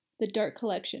The Dark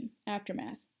Collection,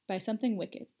 Aftermath, by Something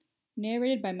Wicked.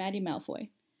 Narrated by Maddie Malfoy.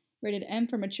 Rated M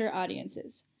for mature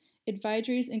audiences.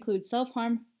 Advisories include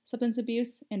self-harm, substance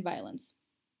abuse, and violence.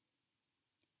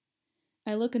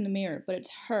 I look in the mirror, but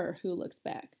it's her who looks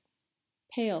back.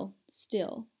 Pale,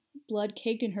 still, blood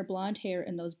caked in her blonde hair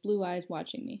and those blue eyes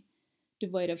watching me,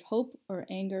 devoid of hope or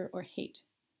anger or hate.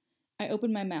 I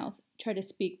open my mouth, try to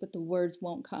speak, but the words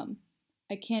won't come.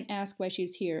 I can't ask why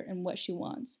she's here and what she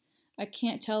wants. I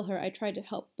can't tell her I tried to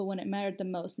help, but when it mattered the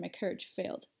most, my courage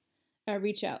failed. I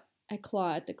reach out. I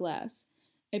claw at the glass.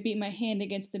 I beat my hand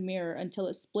against the mirror until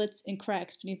it splits and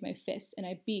cracks beneath my fist, and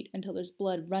I beat until there's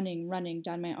blood running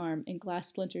down my arm and glass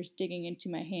splinters digging into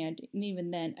my hand, and even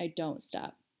then, I don't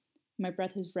stop. My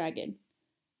breath is ragged,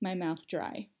 my mouth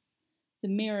dry. The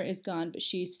mirror is gone, but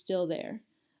she's still there.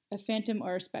 A phantom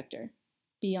or a specter,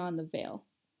 beyond the veil.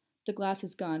 The glass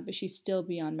is gone, but she's still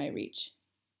beyond my reach.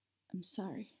 I'm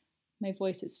sorry. My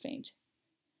voice is faint.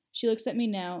 She looks at me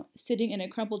now, sitting in a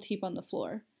crumpled heap on the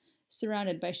floor,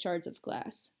 surrounded by shards of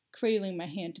glass, cradling my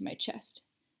hand to my chest.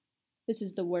 This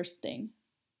is the worst thing.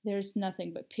 There is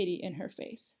nothing but pity in her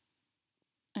face.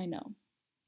 I know.